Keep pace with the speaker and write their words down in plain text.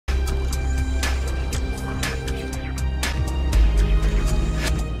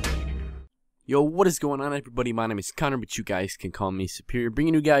Yo, what is going on, everybody? My name is Connor, but you guys can call me Superior,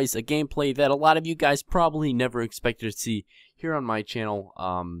 bringing you guys a gameplay that a lot of you guys probably never expected to see here on my channel,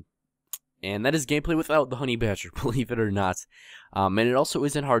 and that is gameplay without the Honey Badger, believe it or not. And it also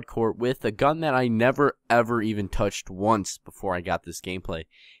isn't hardcore, with a gun that I never ever even touched once before I got this gameplay,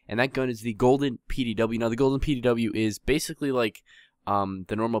 and that gun is the Golden PDW. Now, the Golden PDW is basically like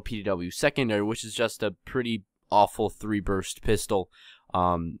the normal PDW secondary, which is just a pretty awful 3-burst pistol.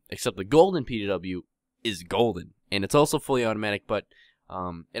 Except the Golden PDW is golden, and it's also fully automatic, but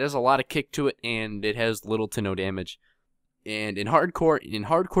it has a lot of kick to it, and it has little to no damage. And in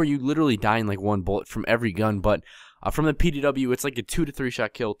hardcore, you literally die in like one bullet from every gun, but from the PDW, it's like a 2 to 3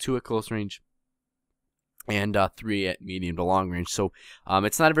 shot kill, 2 at close range, and 3 at medium to long range. So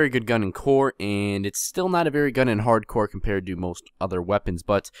it's not a very good gun in core, and it's still not a very good gun in hardcore compared to most other weapons.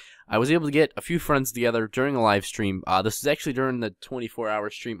 But I was able to get a few friends together during a live stream. This is actually during the 24-hour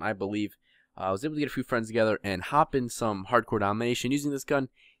stream, I believe. I was able to get a few friends together and hop in some hardcore domination using this gun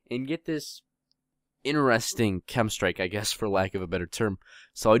and get this interesting chem strike, I guess, for lack of a better term.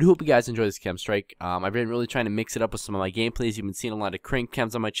 So I do hope you guys enjoy this chem strike. I've been really trying to mix it up with some of my gameplays. You've been seeing a lot of crank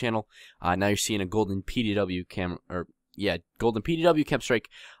chems on my channel. Now you're seeing a golden PDW chem, or yeah, golden PDW chem strike.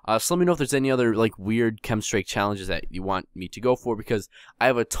 So let me know if there's any other like weird chem strike challenges that you want me to go for, because I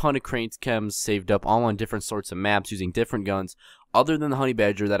have a ton of crank chems saved up all on different sorts of maps using different guns other than the Honey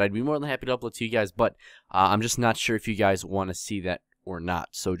Badger that I'd be more than happy to upload to you guys, but I'm just not sure if you guys want to see that or not.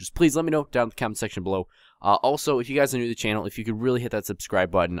 So just please let me know down in the comment section below. Also, if you guys are new to the channel, if you could really hit that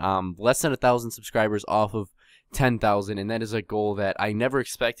subscribe button. Less than 1,000 subscribers off of 10,000, and that is a goal that I never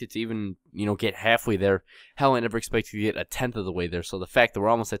expected to even, get halfway there. Hell, I never expected to get a tenth of the way there. So the fact that we're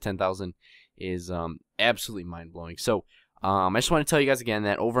almost at 10,000 is absolutely mind-blowing. So I just want to tell you guys again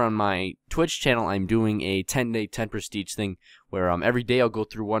that over on my Twitch channel, I'm doing a 10-day 10 prestige thing where every day I'll go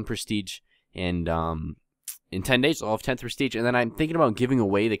through 1 prestige, and in 10 days, I'll have 10th prestige, and then I'm thinking about giving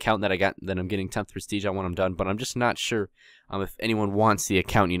away the account that I got, that I'm getting 10th prestige on when I'm done, but I'm just not sure if anyone wants the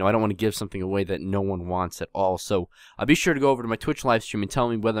account. I don't want to give something away that no one wants at all. So be sure to go over to my Twitch live stream and tell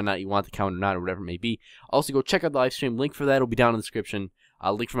me whether or not you want the account or not, or whatever it may be. Also, go check out the live stream. Link for that will be down in the description.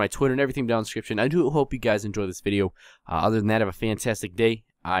 Link for my Twitter and everything down in the description. I do hope you guys enjoy this video. Other than that, have a fantastic day.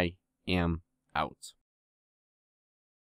 I am out.